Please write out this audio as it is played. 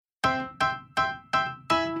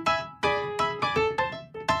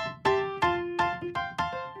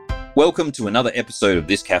Welcome to another episode of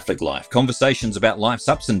This Catholic Life. Conversations about life's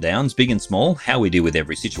ups and downs, big and small, how we deal with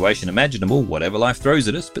every situation imaginable, whatever life throws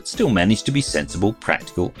at us, but still manage to be sensible,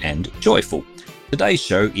 practical, and joyful. Today's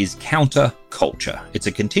show is Counterculture. It's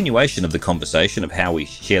a continuation of the conversation of how we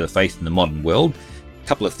share the faith in the modern world. A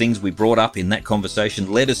couple of things we brought up in that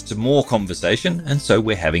conversation led us to more conversation, and so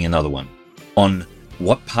we're having another one on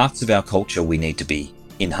what parts of our culture we need to be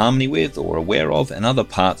in harmony with or aware of, and other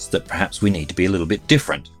parts that perhaps we need to be a little bit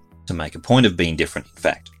different, to make a point of being different, in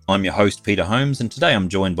fact. I'm your host, Peter Holmes, and today I'm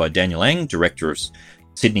joined by Daniel Ang, Director of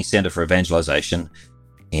Sydney Centre for Evangelisation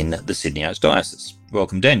in the Sydney Archdiocese.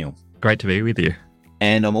 Welcome, Daniel. Great to be with you.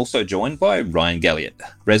 And I'm also joined by Ryan Galliot,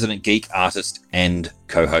 resident geek, artist, and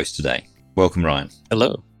co-host today. Welcome, Ryan.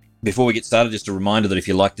 Hello. Before we get started, just a reminder that if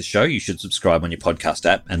you like the show, you should subscribe on your podcast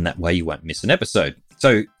app, and that way you won't miss an episode.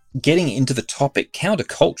 So, getting into the topic,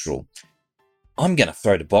 countercultural, I'm going to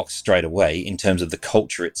throw the box straight away in terms of the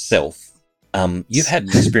culture itself. You've had an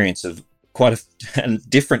experience of quite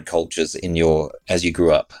different cultures as you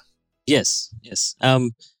grew up. Yes.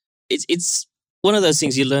 It's one of those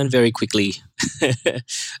things you learn very quickly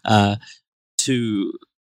to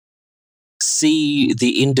see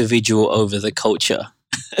the individual over the culture.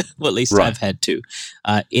 Well, at least right. I've had to,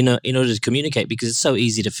 in order to communicate, because it's so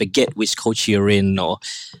easy to forget which culture you're in or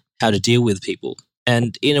how to deal with people.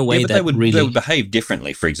 And in a way they would behave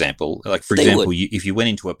differently. For example, if you went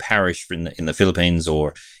into a parish in the Philippines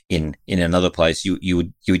or in another place, you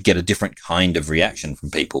would get a different kind of reaction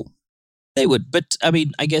from people. They would, but I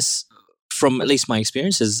mean, I guess from at least my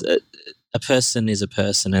experiences, a person is a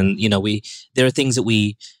person, and there are things that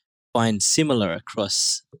we find similar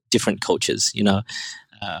across different cultures.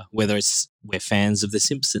 Whether it's we're fans of The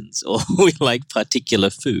Simpsons or we like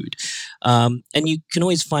particular food, and you can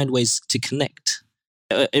always find ways to connect.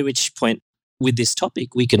 At which point, with this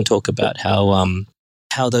topic, we can talk about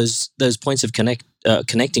how those points of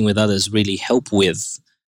connecting with others really help with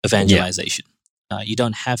evangelization. Yeah. You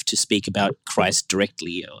don't have to speak about Christ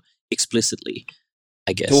directly or explicitly,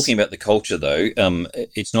 I guess. Talking about the culture, though,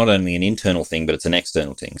 it's not only an internal thing, but it's an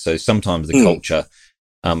external thing. So sometimes the culture,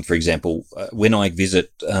 for example, when I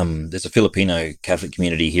visit, there's a Filipino Catholic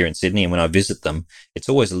community here in Sydney, and when I visit them, it's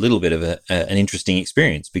always a little bit of an interesting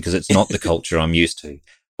experience because it's not the culture I'm used to.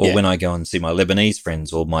 Or when I go and see my Lebanese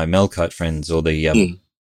friends or my Melkite friends or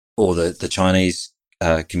the Chinese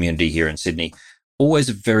community here in Sydney, always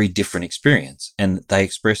a very different experience. And they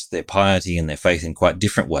express their piety and their faith in quite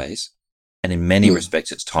different ways. And in many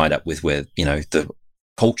respects, it's tied up with where, the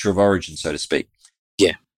culture of origin, so to speak.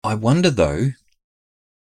 Yeah. I wonder, though,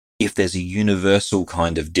 if there's a universal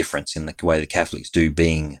kind of difference in the way the Catholics do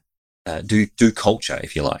culture,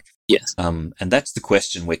 if you like. Yes. And that's the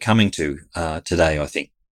question we're coming to today, I think.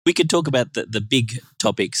 We could talk about the big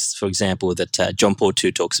topics, for example, that John Paul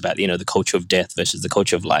II talks about, the culture of death versus the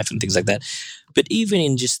culture of life and things like that. But even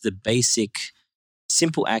in just the basic,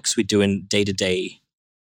 simple acts we do in day-to-day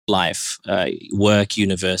life, work,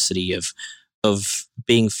 university, of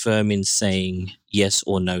being firm in saying yes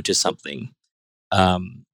or no to something.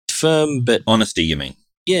 Firm, but honesty, you mean?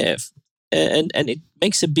 Yeah, and it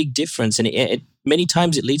makes a big difference, and it many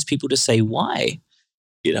times it leads people to say why.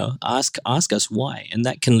 Ask us why, and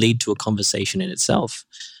that can lead to a conversation in itself.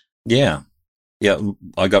 Yeah.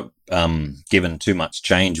 I got given too much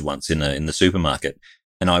change once in the supermarket,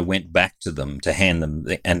 and I went back to them to hand them,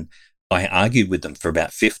 and I argued with them for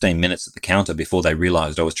about 15 minutes at the counter before they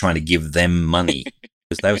realised I was trying to give them money.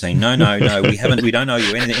 Because they were saying, no, we don't owe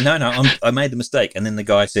you anything. No, I made the mistake. And then the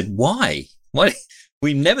guy said, why?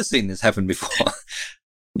 We've never seen this happen before.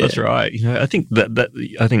 That's right. I think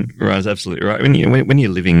I think Ryan's absolutely right. When you're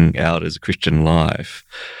living out as a Christian life,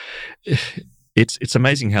 it's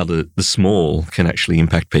amazing how the small can actually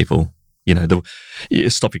impact people.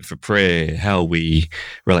 Stopping for prayer, how we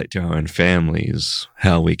relate to our own families,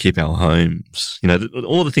 how we keep our homes.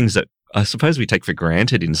 All the things that I suppose we take for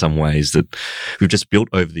granted in some ways that we've just built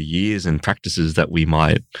over the years, and practices that we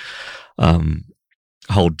might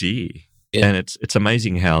hold dear. Yeah. And it's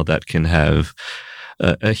amazing how that can have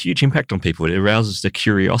a huge impact on people. It arouses their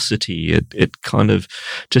curiosity. It kind of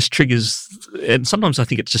just triggers, and sometimes I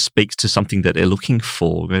think it just speaks to something that they're looking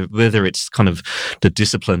for, whether it's kind of the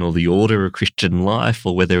discipline or the order of Christian life,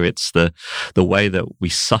 or whether it's the way that we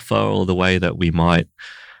suffer, or the way that we might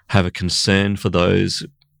have a concern for those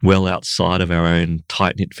well outside of our own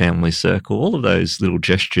tight-knit family circle. All of those little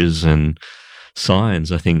gestures and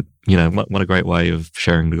signs, I think, what a great way of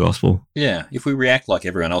sharing the gospel. Yeah, if we react like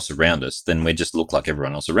everyone else around us, then we just look like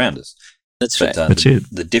everyone else around us. That's right. That's it.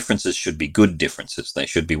 The differences should be good differences. They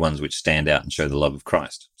should be ones which stand out and show the love of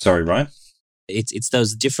Christ. Sorry, Ryan? It's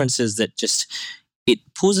those differences that just it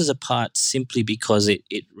pulls us apart simply because it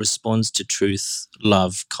responds to truth,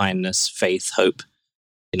 love, kindness, faith, hope,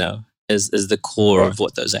 as the core of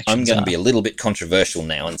what those actions are. I'm going to be a little bit controversial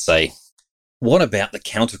now and say, what about the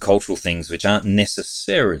countercultural things which aren't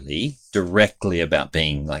necessarily directly about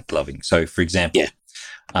being like loving? So, for example,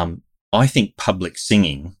 I think public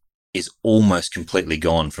singing is almost completely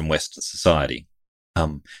gone from Western society,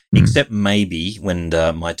 except maybe when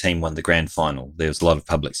my team won the grand final. There was a lot of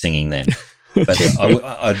public singing then. But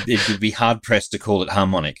it would be hard-pressed to call it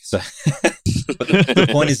harmonic. So, but the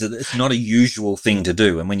point is that it's not a usual thing to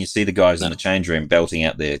do. And when you see the guys in the change room belting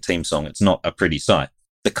out their team song, it's not a pretty sight.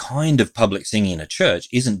 The kind of public singing in a church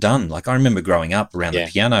isn't done. Like I remember growing up around the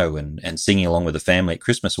piano and singing along with the family at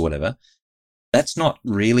Christmas or whatever. That's not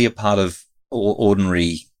really a part of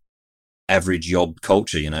ordinary average yob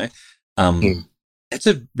culture, That's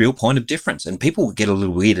a real point of difference. And people get a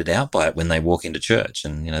little weirded out by it when they walk into church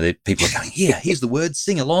and, people are going, here's the words,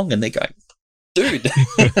 sing along. And they're going, dude,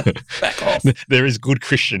 back off. There is good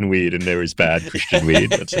Christian weird and there is bad Christian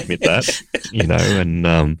weird. Let's admit that,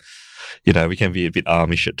 and, we can be a bit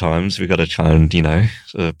Amish at times. We've got to try and,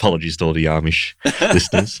 apologies to all the Amish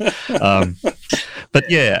listeners. But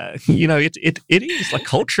yeah, it is like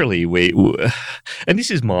culturally and this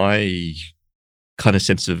is my kind of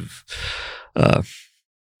sense of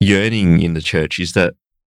yearning in the church is that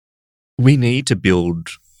we need to build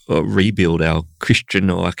or rebuild our Christian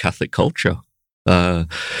or our Catholic culture.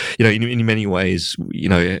 In many ways,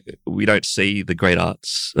 we don't see the great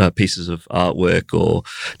arts pieces of artwork or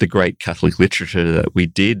the great Catholic literature that we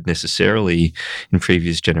did necessarily in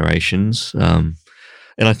previous generations.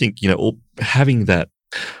 And I think, having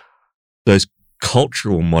those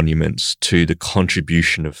cultural monuments to the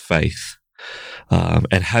contribution of faith,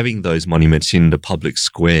 and having those monuments in the public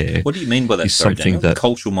square. What do you mean by that? Is something that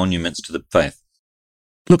cultural monuments to the faith.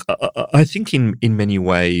 Look, I think in many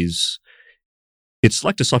ways, it's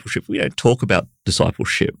like discipleship. We don't talk about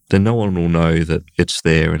discipleship, then no one will know that it's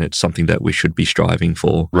there and it's something that we should be striving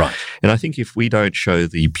for. Right. And I think if we don't show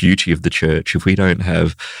the beauty of the church, if we don't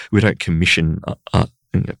commission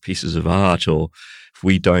pieces of art, or if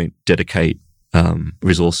we don't dedicate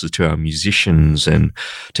resources to our musicians and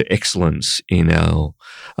to excellence in our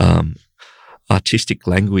artistic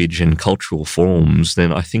language and cultural forms,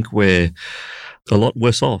 then I think we're a lot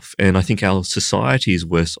worse off. And I think our society is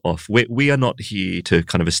worse off. We are not here to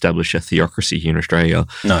kind of establish a theocracy here in Australia.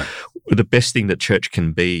 No. The best thing that church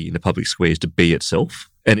can be in the public square is to be itself,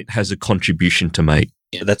 and it has a contribution to make.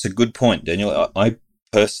 Yeah, that's a good point, Daniel. I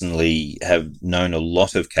personally have known a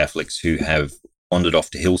lot of Catholics who have wandered off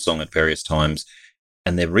to Hillsong at various times,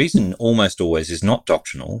 and their reason almost always is not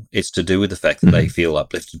doctrinal. It's to do with the fact that they feel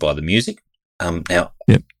uplifted by the music.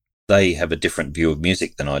 They have a different view of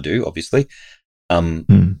music than I do, obviously.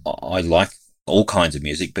 I like all kinds of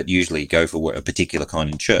music, but usually go for a particular kind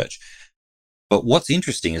in church. But what's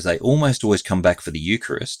interesting is they almost always come back for the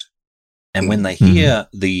Eucharist, and when they hear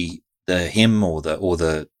the hymn or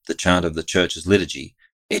the chant of the church's liturgy,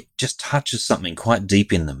 it just touches something quite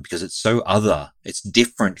deep in them because it's so other. It's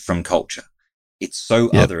different from culture. It's so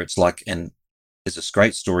other. It's like, and there's a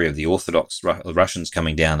great story of the Orthodox Russians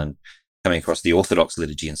coming down and coming across the Orthodox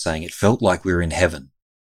liturgy and saying it felt like we were in heaven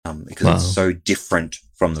because it's so different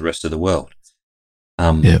from the rest of the world.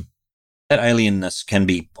 That alienness can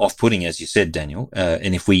be off-putting, as you said, Daniel.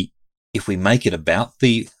 And if we make it about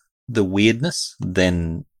the weirdness,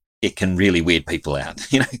 then it can really weird people out.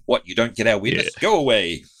 What, you don't get our weirdness? Go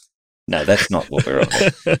away. No, that's not what we're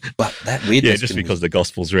about. But that weirdness. Just because the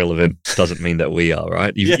gospel's relevant doesn't mean that we are,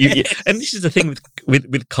 right? And this is the thing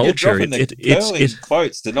with culture. It's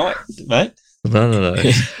quotes tonight, mate. No.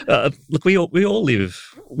 Look, we all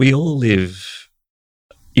live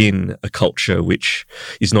in a culture which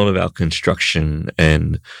is not of our construction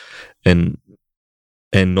and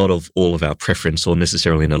not of all of our preference or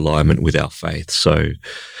necessarily in alignment with our faith. So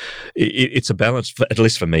it's a balance, at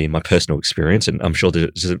least for me, in my personal experience, and I'm sure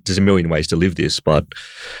there's a million ways to live this, but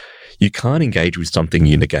you can't engage with something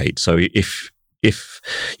you negate. So if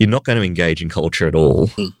you're not going to engage in culture at all,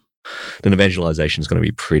 then evangelization is going to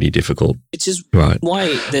be pretty difficult. Which is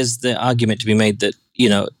why there's the argument to be made that,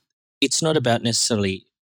 it's not about necessarily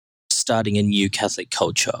starting a new Catholic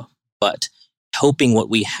culture, but helping what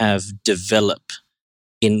we have develop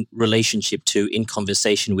in relationship to, in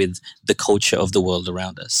conversation with the culture of the world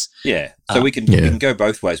around us. Yeah. So we can go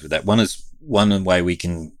both ways with that. One way we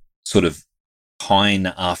can sort of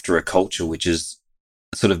pine after a culture which is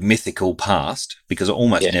a sort of mythical past, because it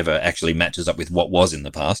almost never actually matches up with what was in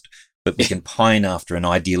the past, but we can pine after an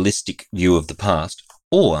idealistic view of the past,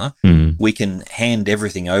 or we can hand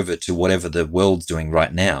everything over to whatever the world's doing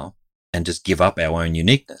right now and just give up our own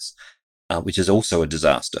uniqueness, which is also a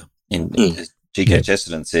disaster. As G.K.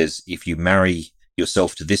 Chesterton says, if you marry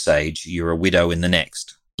yourself to this age, you're a widow in the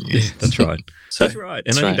next. Yeah, that's right. That's right.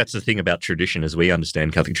 And I think right. that's the thing about tradition, as we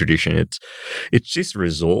understand Catholic tradition. It's this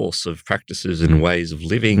resource of practices and ways of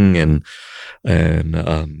living and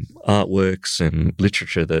artworks and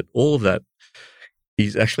literature, that all of that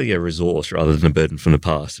is actually a resource rather than a burden from the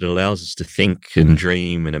past. It allows us to think and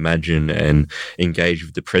dream and imagine and engage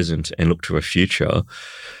with the present and look to a future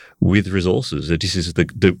with resources. This is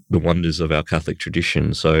the wonders of our Catholic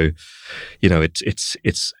tradition. So,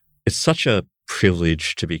 it's such a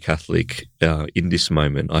privilege to be Catholic in this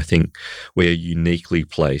moment. I think we're uniquely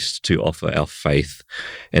placed to offer our faith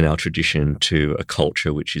and our tradition to a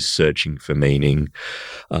culture which is searching for meaning.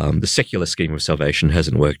 The secular scheme of salvation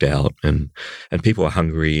hasn't worked out, and people are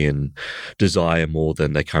hungry and desire more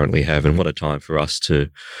than they currently have. And what a time for us to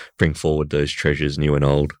bring forward those treasures, new and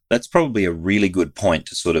old. That's probably a really good point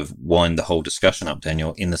to sort of wind the whole discussion up,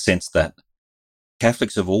 Daniel, in the sense that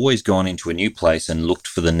Catholics have always gone into a new place and looked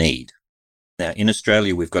for the need. Now, in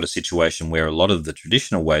Australia, we've got a situation where a lot of the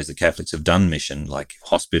traditional ways that Catholics have done mission, like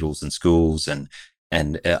hospitals and schools and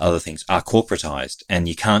other things, are corporatized. And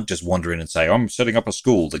you can't just wander in and say, I'm setting up a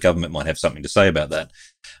school. The government might have something to say about that.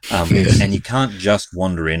 And you can't just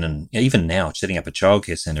wander in. And even now, setting up a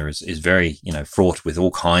childcare centre is very, fraught with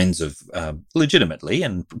all kinds of, legitimately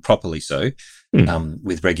and properly so,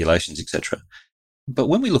 with regulations, etc. But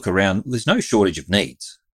when we look around, there's no shortage of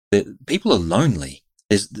needs. People are lonely.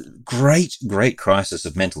 There's great crisis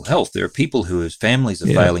of mental health. There are people whose families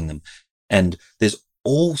are failing them. And there's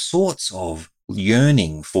all sorts of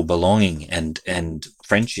yearning for belonging and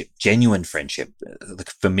friendship, genuine friendship, the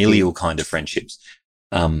familial kind of friendships,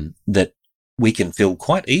 that we can feel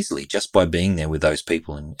quite easily just by being there with those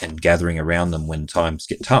people and gathering around them when times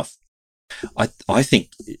get tough. I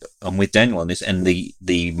think I'm with Daniel on this, and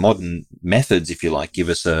the modern methods, if you like, give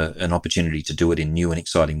us an opportunity to do it in new and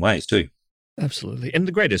exciting ways too. Absolutely. And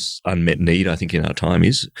the greatest unmet need, I think, in our time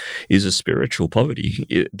is a spiritual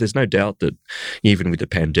poverty. There's no doubt that even with the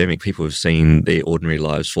pandemic, people have seen their ordinary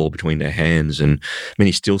lives fall between their hands, and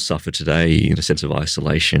many still suffer today in a sense of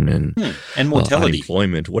isolation and mortality,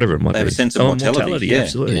 unemployment, whatever it might be. They have a sense of mortality. Yeah.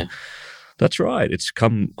 Absolutely. Yeah. That's right. It's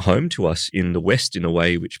come home to us in the West in a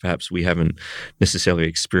way which perhaps we haven't necessarily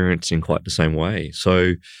experienced in quite the same way.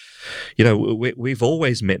 So, we've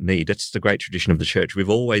always met need. That's the great tradition of the church. We've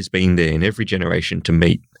always been there in every generation to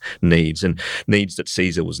meet needs, and needs that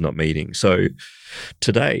Caesar was not meeting. So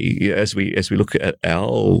today, as we look at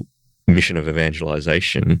our mission of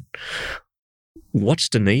evangelization, what's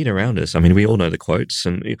the need around us? I mean, we all know the quotes,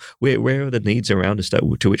 and where are the needs around us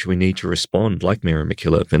to which we need to respond, like Mary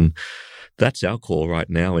MacKillop? And that's our call right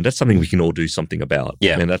now, and that's something we can all do something about.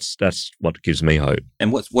 Yeah, and that's what gives me hope.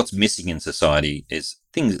 And what's missing in society is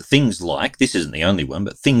things like, this isn't the only one,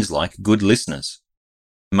 but things like good listeners.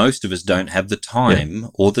 Most of us don't have the time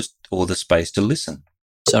or the space to listen.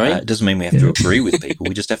 Sorry, it doesn't mean we have to agree with people.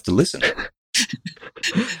 We just have to listen.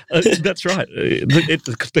 That's right.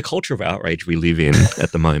 The culture of outrage we live in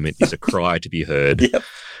at the moment is a cry to be heard. Yep.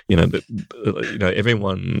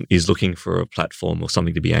 Everyone is looking for a platform or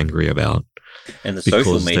something to be angry about. And the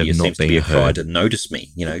social media seems to be a cry to notice me.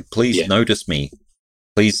 Please notice me.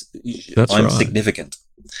 Please, I'm significant.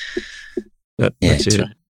 That's it. Right.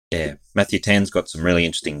 Yeah. Matthew Tan's got some really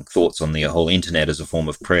interesting thoughts on the whole internet as a form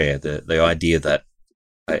of prayer. The idea that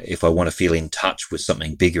if I want to feel in touch with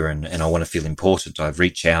something bigger and I want to feel important, I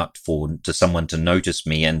reach out to someone to notice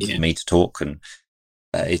me and for me to talk. And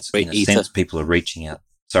it's in a sense people are reaching out.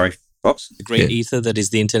 Sorry, Pops? The great ether that is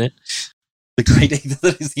the internet. The great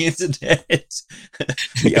ether that is the internet.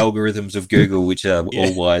 The algorithms of Google, which are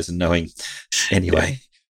all wise and knowing. Anyway,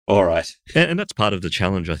 all right. And that's part of the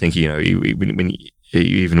challenge, I think, when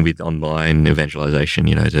even with online evangelization,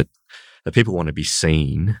 that people want to be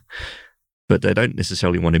seen, but they don't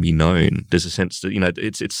necessarily want to be known. There's a sense that,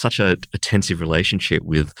 it's such a tensive relationship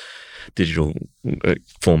with digital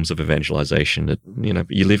forms of evangelization that,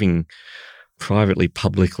 you're living privately,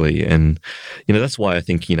 publicly, and that's why I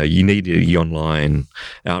think you need the online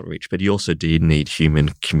outreach, but you also do need human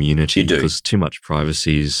community, because too much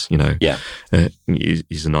privacy is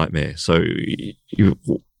is a nightmare. So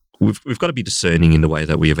we've got to be discerning in the way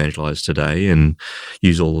that we evangelize today, and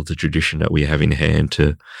use all of the tradition that we have in hand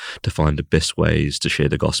to find the best ways to share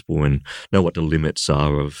the gospel, and know what the limits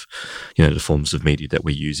are of the forms of media that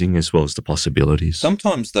we're using, as well as the possibilities.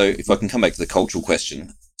 Sometimes, though, if I can come back to the cultural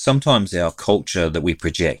question, sometimes our culture that we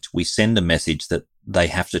project, we send a message that they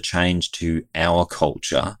have to change to our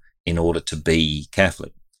culture in order to be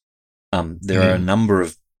Catholic. There are a number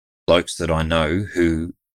of blokes that I know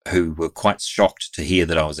who who were quite shocked to hear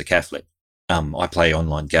that I was a Catholic. I play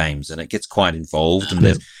online games, and it gets quite involved, and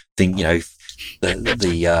it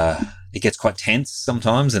gets quite tense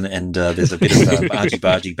sometimes, and there's a bit of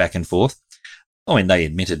argy-bargy back and forth. I mean, they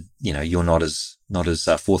admitted, you're not as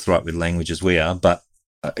forthright with language as we are, but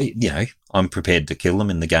I'm prepared to kill them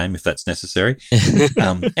in the game if that's necessary,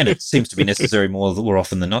 and it seems to be necessary more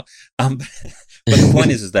often than not. But the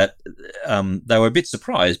point is that they were a bit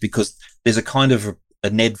surprised because there's a kind of a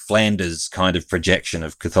Ned Flanders kind of projection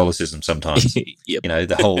of Catholicism sometimes. Yep.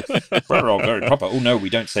 The whole very proper. Oh no, we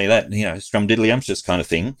don't say that. Scrumdiddlyumptious kind of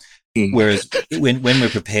thing. Whereas when we're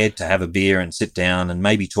prepared to have a beer and sit down and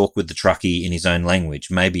maybe talk with the truckie in his own language,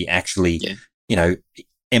 maybe actually,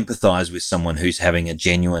 empathise with someone who's having a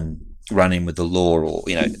genuine run-in with the law, or,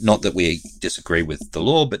 not that we disagree with the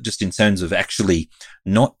law, but just in terms of actually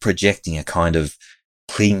not projecting a kind of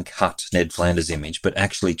clean-cut Ned Flanders image, but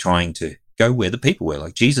actually trying to go where the people were.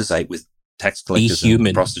 Like Jesus ate with tax collectors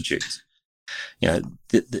and prostitutes.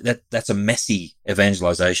 That's a messy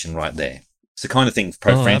evangelization right there. It's the kind of thing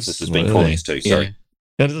Pope Francis has been calling us to. Sorry.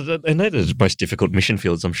 And they're the most difficult mission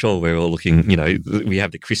fields. I'm sure we're all looking, we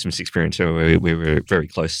have the Christmas experience where we're very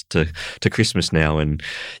close to Christmas now. And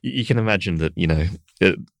you can imagine that,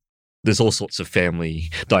 there's all sorts of family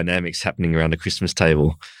dynamics happening around the Christmas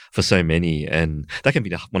table for so many. And that can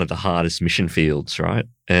be one of the hardest mission fields, right?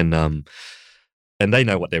 And they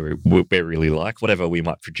know what we're really like, whatever we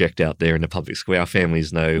might project out there in the public square. Our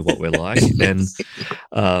families know what we're like.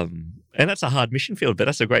 And that's a hard mission field, but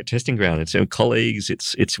that's a great testing ground. It's colleagues,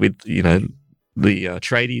 it's with, the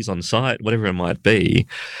tradies on site, whatever it might be.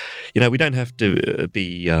 We don't have to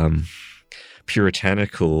be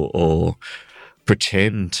puritanical or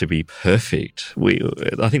pretend to be perfect.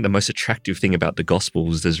 I think the most attractive thing about the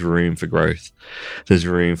gospel is there's room for growth. There's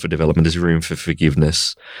room for development. There's room for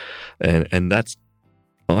forgiveness. And that's,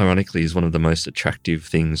 ironically, is one of the most attractive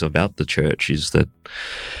things about the church, is that,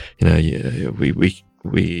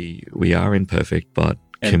 we are imperfect, but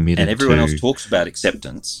committed. And everyone else talks about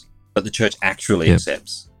acceptance, but the church actually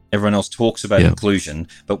accepts. Everyone else talks about inclusion,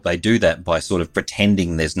 but they do that by sort of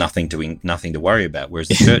pretending there's nothing to worry about. Whereas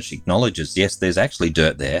the church acknowledges, yes, there's actually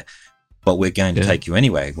dirt there, but we're going to take you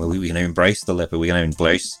anyway. We're going to embrace the leper. We're going to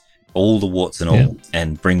embrace all the warts and all,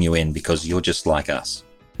 and bring you in because you're just like us.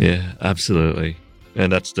 Yeah, absolutely.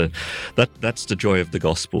 And that's the joy of the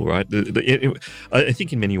gospel, right? I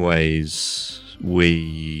think in many ways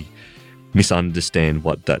we misunderstand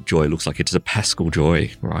what that joy looks like. It's a Paschal joy,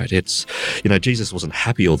 right? It's, Jesus wasn't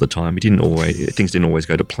happy all the time. Things didn't always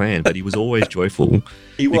go to plan, but he was always joyful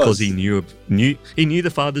because he knew the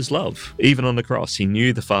Father's love. Even on the cross, he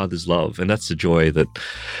knew the Father's love, and that's the joy that,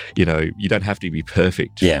 you don't have to be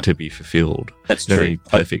perfect to be fulfilled. That's true. Be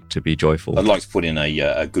perfect to be joyful. I'd like to put in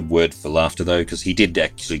a good word for laughter, though, because he did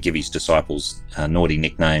actually give his disciples naughty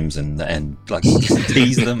nicknames and like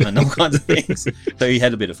tease them and all kinds of things. So he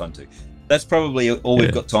had a bit of fun too. That's probably all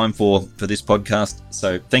we've got time for this podcast.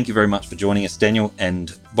 So thank you very much for joining us, Daniel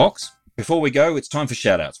and Vox. Before we go, it's time for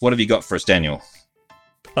shout-outs. What have you got for us, Daniel?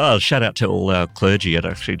 Shout out to all our clergy. I'd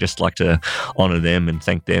actually just like to honour them and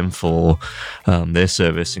thank them for their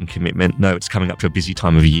service and commitment. No, it's coming up to a busy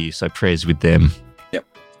time of year, so prayers with them. Yep.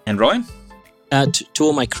 And Ryan? To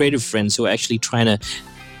all my creative friends who are actually trying to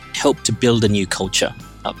help to build a new culture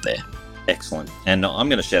up there. Excellent. And I'm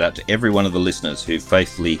going to shout out to every one of the listeners who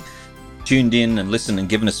faithfully tuned in and listened and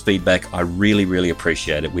given us feedback. I really, really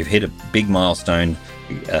appreciate it. We've hit a big milestone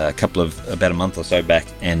about a month or so back,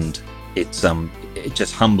 and it's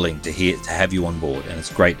just humbling to have you on board, and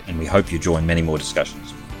it's great, and we hope you join many more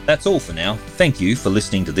discussions. That's all for now. Thank you for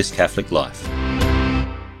listening to This Catholic Life.